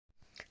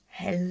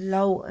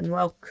Hello and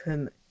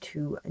welcome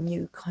to a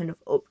new kind of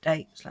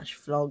update slash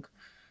vlog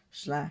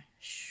slash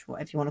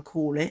whatever you want to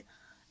call it.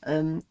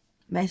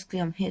 Basically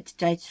I'm here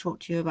today to talk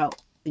to you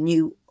about the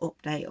new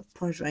update of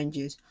price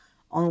ranges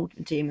on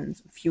Ultimate Team and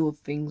a few other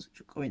things which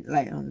will go into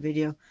later on the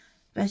video.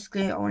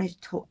 Basically I wanted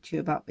to talk to you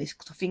about this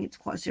because I think it's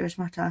quite a serious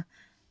matter,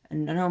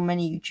 and I know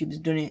many YouTubers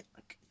have done it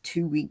like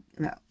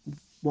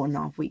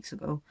 1.5 weeks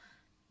ago,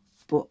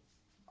 but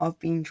I've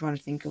been trying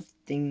to think of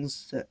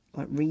things that,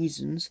 like,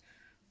 reasons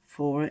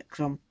for it,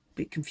 because I'm a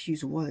bit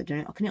confused of why they're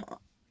doing it.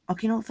 I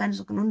can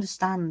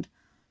understand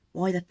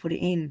why they put it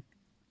in,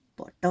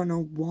 but I don't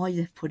know why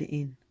they've put it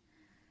in,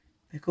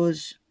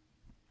 because,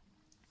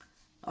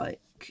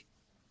 like,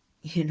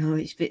 you know,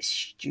 it's a bit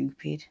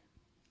stupid.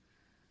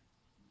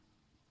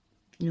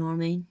 You know what I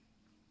mean?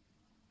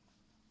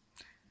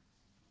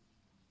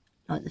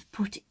 Like, they've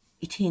put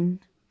it in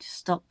to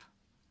stop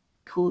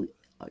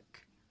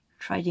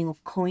trading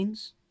of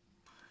coins.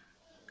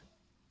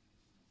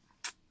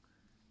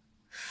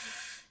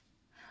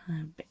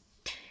 A bit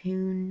too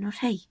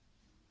nutty.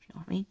 You know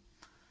what I mean?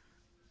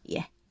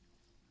 Yeah.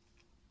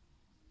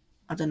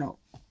 I don't know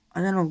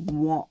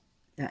what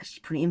they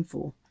actually put it in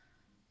for.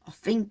 I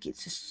think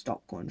it's to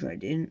stop coin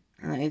trading.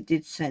 They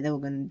did say they were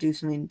going to do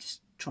something to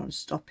try and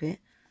stop it,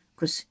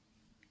 because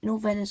in all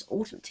fairness,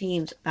 Ultimate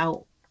Team's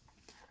about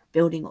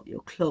building up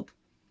your club.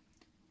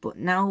 But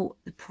now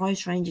the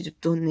price ranges have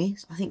done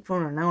this. I think for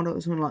Ronaldo it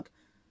was something like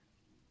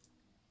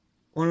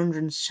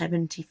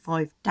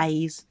 175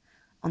 days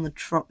on the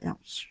trot without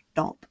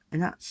stop,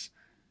 and that's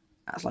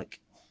like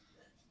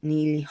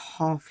nearly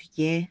half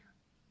a year.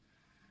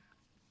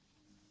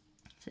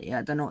 So yeah,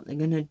 I don't know what they're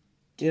gonna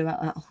do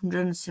about that.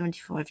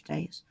 175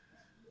 days,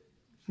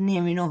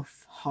 near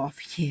enough half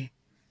a year.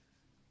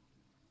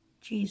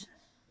 Jesus.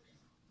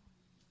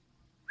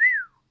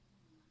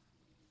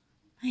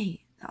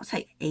 Hey, that'll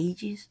take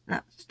ages.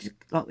 That's just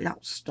like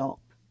without stop.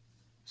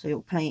 So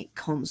you're playing it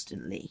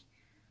constantly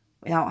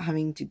without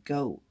having to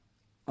go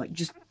like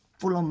just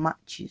full on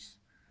matches.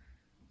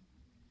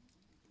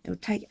 It'll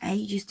take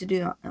ages to do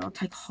that. It'll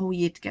take a whole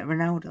year to get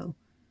Ronaldo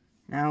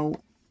now,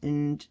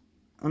 and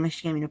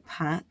unless you're getting a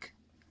pack,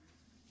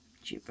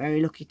 which you're very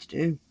lucky to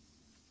do.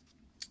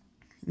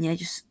 And yeah,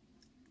 just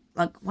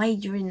like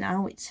wagering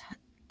now, it's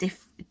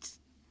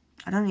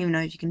I don't even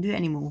know if you can do it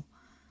anymore,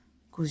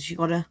 because you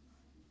gotta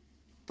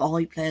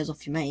buy players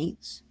off your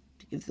mates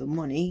to give them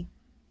money,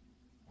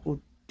 or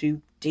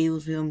do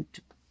deals with them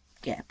to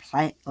get a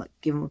player, like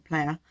give them a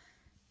player.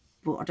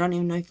 But I don't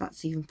even know if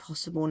that's even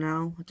possible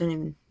now.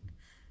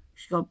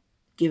 You gotta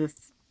give a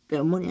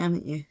bit of money,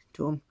 haven't you,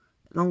 to them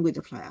along with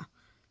the player.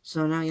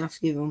 So now you have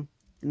to give them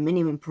the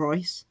minimum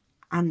price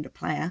and a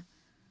player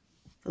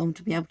for them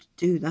to be able to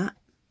do that.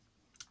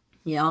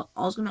 Yeah,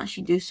 I was gonna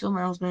actually do some,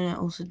 and I was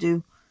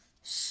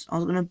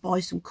gonna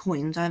buy some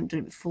coins. I haven't done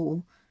it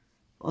before,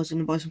 but I was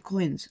gonna buy some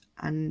coins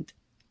and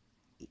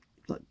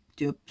like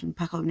do some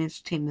pack openings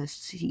for Team this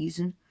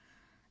season,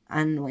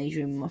 and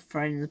wagering my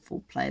friends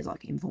for players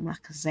like Inform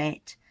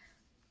Lacazette.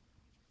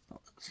 I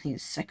think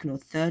it's second or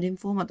third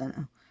Inform, I don't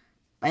know.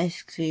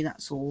 Basically,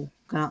 that's all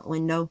gone out the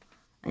window,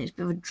 and it's a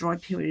bit of a dry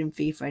period in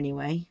FIFA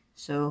anyway,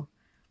 so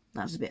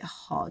that's a bit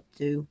hard to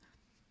do.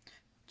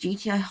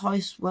 GTA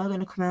heists were going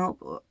to come out,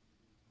 but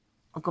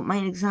I've got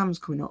main exams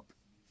coming up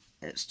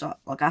at start,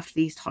 like after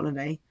the Easter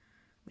holiday,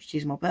 which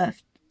is my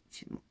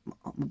birthday,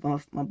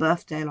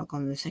 like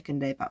on the second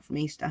day back from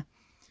Easter.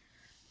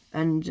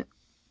 And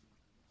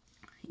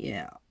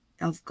yeah,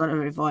 I've got to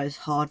revise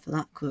hard for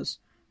that, because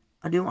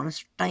I do want to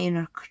stay in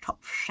a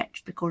top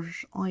six,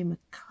 because I'm a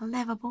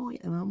clever boy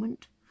at the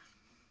moment.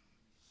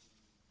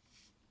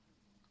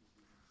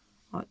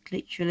 Like,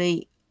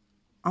 literally,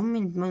 I'm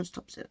in most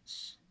top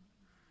sets.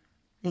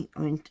 I think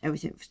I'm in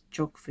everything for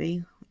geography.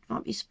 You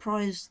might be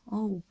surprised.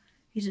 Oh,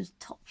 he's a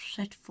top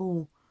set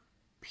for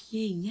PE.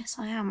 Yes,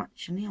 I am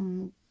actually. I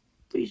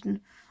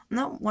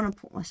don't want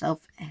to put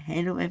myself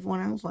ahead of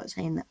everyone else, like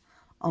saying that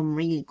I'm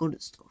really good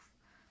at stuff.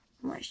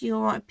 I'm actually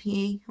alright at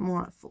PE. I'm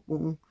alright at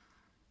football,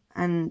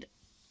 and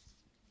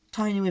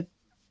tying in with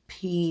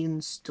PE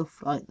and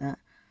stuff like that.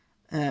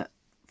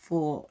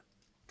 For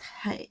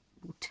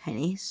table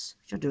tennis,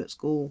 which I do at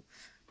school.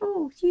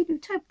 Oh, you do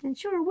table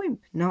tennis, you're a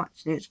wimp. No,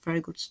 actually, it's a very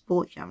good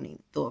sport. You haven't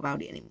even thought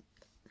about it anymore.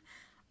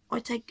 I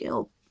take it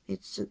up.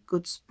 It's a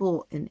good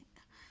sport, and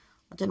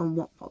I don't know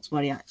what parts of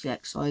body actually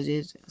exercise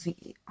is. I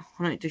think I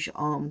know it does your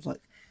arms,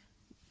 like,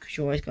 because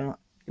you're always going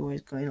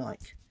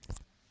like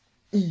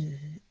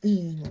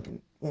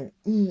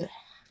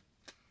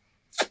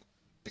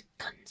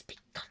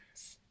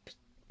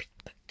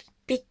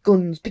big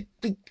guns,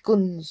 big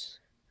guns.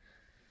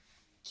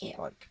 Yeah,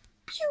 like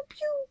pew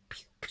pew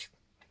pew pew.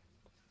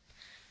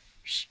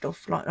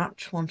 Stuff like that.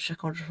 Just one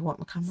sec, I'll just wipe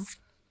my camera.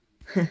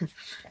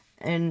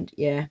 And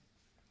yeah,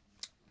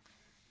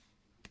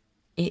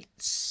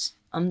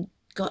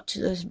 got to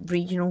the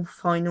regional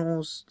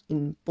finals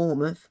in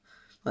Bournemouth.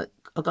 Like,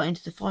 I got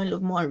into the final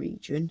of my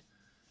region,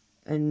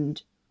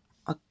 and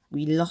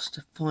we lost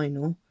the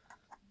final.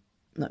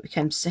 Like, we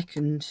came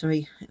second. So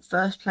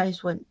first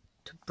place went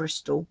to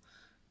Bristol,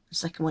 The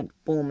second went to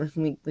Bournemouth,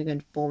 and we're going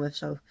to Bournemouth.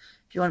 So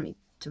if you want me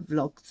to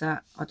vlog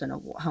that, I don't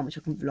know how much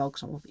I can vlog,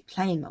 so I'll be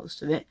playing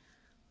most of it.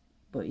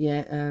 But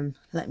yeah,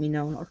 let me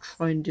know and I'll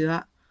try and do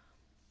that.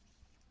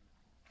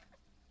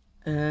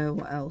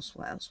 What else?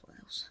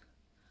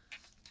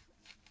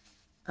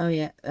 Oh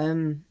yeah,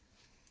 I'm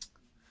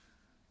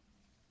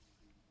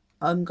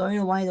going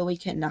away the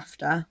weekend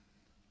after,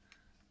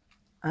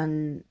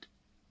 and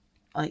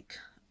like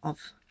I'll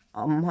try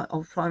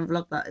and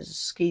vlog that as a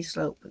ski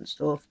slope and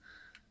stuff.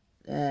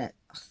 I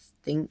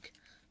think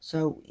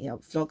so. Yeah, I'll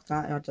vlog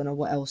that. I don't know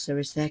what else there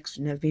is there because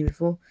I've never been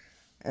before.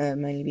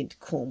 Mainly been to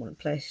Cornwall and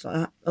places like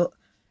that. But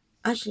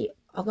actually,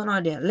 I've got an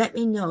idea. Let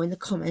me know in the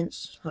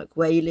comments like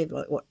where you live,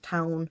 like what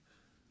town,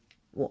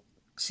 what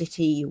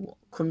city, what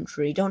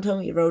country. Don't tell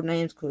me your road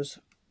names because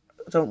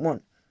I don't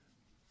want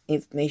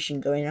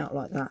information going out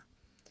like that.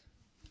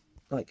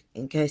 Like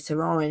in case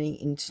there are any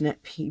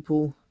internet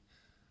people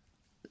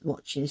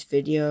watching this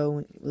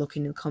video,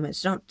 looking in the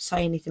comments, don't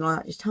say anything like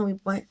that. Just tell me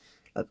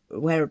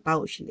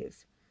whereabouts you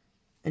live,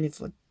 and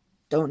if I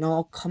don't know,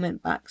 I'll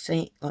comment back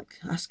saying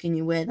asking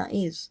you where that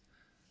is.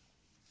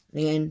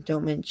 And again,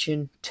 don't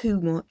mention too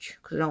much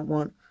because I don't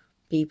want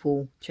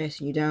people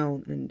chasing you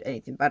down and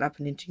anything bad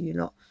happening to you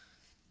lot,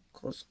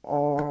 because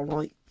I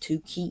like to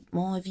keep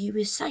my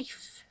viewers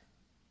safe.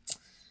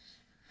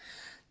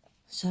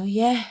 So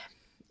yeah,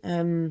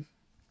 don't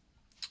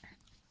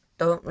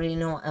really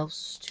know what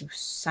else to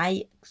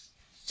say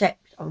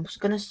except I'm just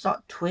gonna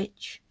start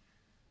Twitch,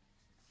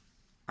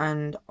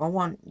 and I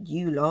want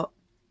you lot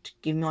to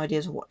give me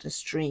ideas of what to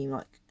stream.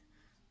 Like,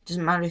 it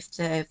doesn't matter if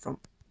they're from,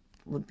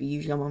 would be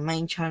usually on my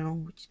main channel,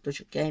 which is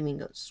Budget Gaming.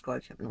 Go subscribe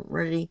if you haven't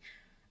already,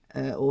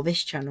 or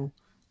this channel.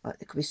 Like,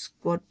 there could be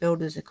squad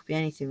builders, there could be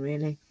anything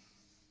really.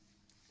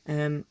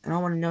 And I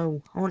want to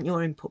know, I want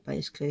your input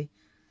basically.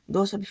 And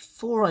also,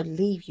 before I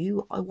leave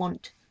you, I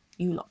want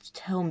you lot to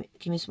tell me,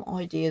 give me some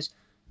ideas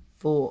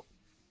for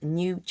a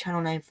new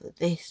channel name for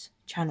this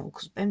channel,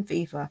 because Ben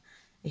FIFA,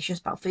 it's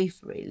just about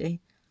FIFA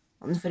really.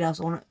 On nothing else.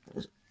 I want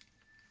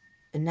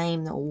a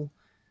name that will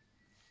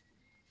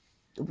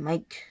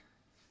make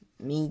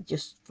me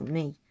just for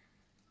me,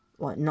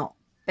 like not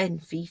Ben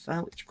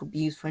FIFA, which could be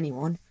used for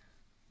anyone,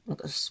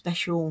 like a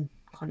special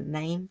kind of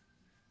name.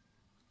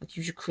 Like,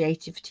 use your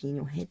creativity in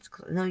your heads,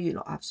 because I know you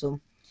lot have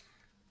some.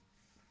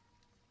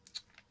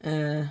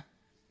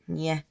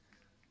 Yeah.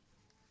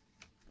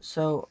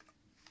 So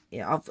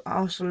yeah, I've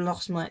also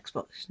lost my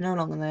Xbox. It's no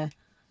longer there.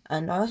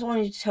 And I also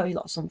wanted to tell you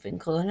lot something,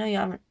 because I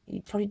know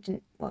you probably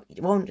didn't, well,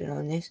 you won't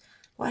know this,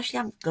 but I actually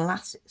have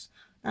glasses.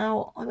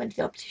 Now, I went to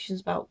the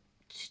opticians about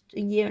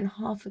a year and a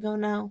half ago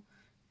now,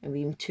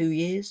 maybe even 2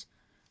 years.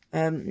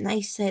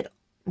 They said,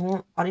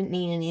 well, I didn't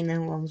need any in the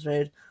Longs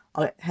Road.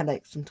 I get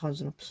headaches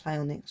sometimes when I play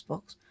on the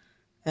Xbox,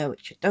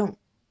 which I don't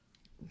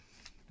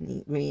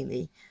need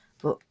really,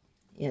 but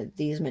yeah,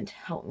 these are meant to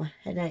help my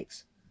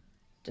headaches.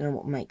 Don't know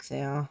what make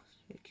they are.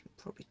 You can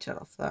probably tell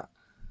off that.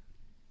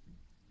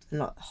 They're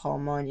like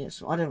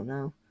harmonious. I don't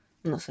know.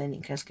 I'm not saying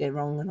in case I get it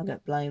wrong and I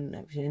get blamed and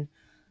everything.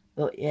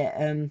 But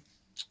yeah,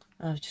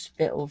 just a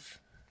bit of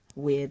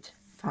weird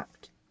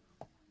fact.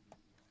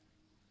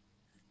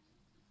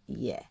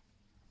 Yeah.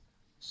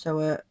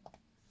 So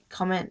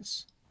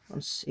comments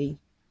on C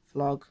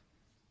vlog.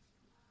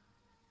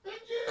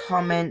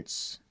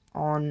 Comments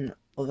on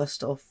other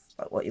stuff,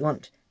 like what you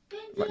want,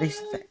 like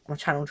this my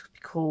channel to be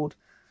called,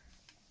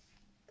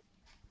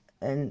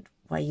 and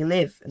where you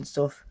live and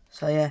stuff.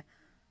 So yeah,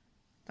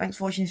 thanks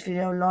for watching this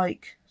video.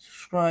 Like,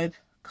 subscribe,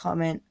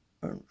 comment,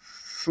 and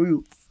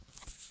shoot.